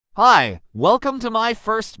Hi, welcome to my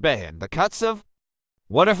first band, the cuts of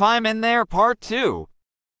What If I'm in There Part 2.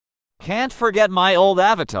 Can't forget my old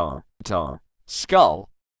avatar, Skull.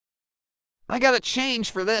 I gotta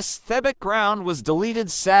change for this. The background was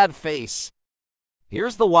deleted sad face.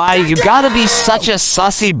 Here's the why you gotta be such a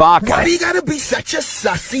sussy baka. Why do you gotta be such a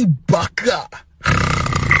sussy baka?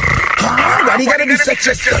 Why do you gotta be such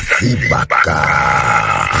a sussy baka?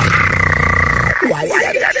 Why do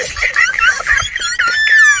you gotta be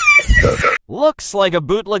Looks like a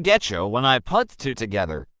bootlegetcho when I put two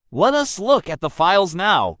together. Let us look at the files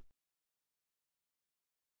now.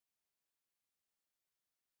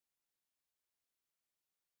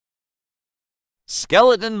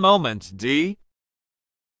 Skeleton moment, D.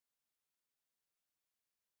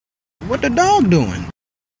 What the dog doing?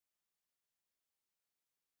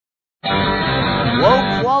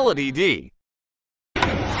 Low quality, D.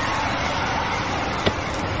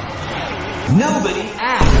 Nobody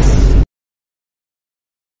asked.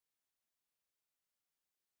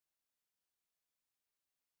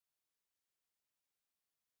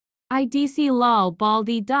 IDC lol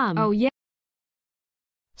baldy dumb. Oh yeah.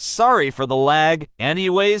 Sorry for the lag.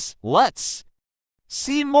 Anyways, let's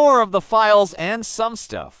see more of the files and some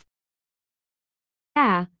stuff.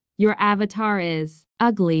 Yeah, your avatar is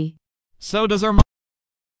ugly. So does our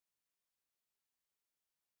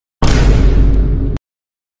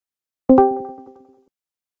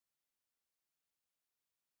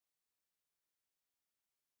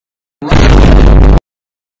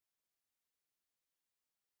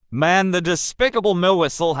Man, the despicable mill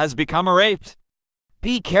whistle has become a raped.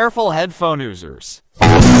 Be careful, headphone users.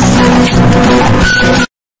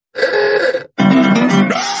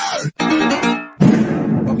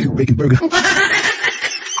 Okay, bacon burger.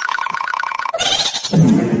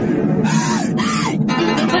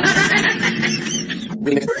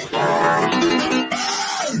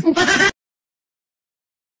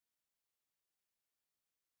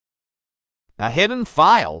 A hidden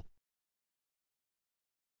file.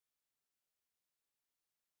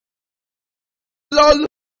 LOL.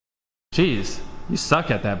 Jeez, you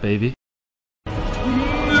suck at that, baby.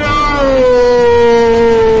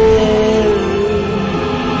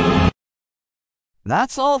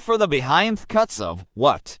 That's all for the behind cuts of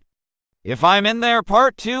What If I'm in There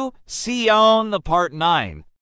Part 2. See you on the Part 9.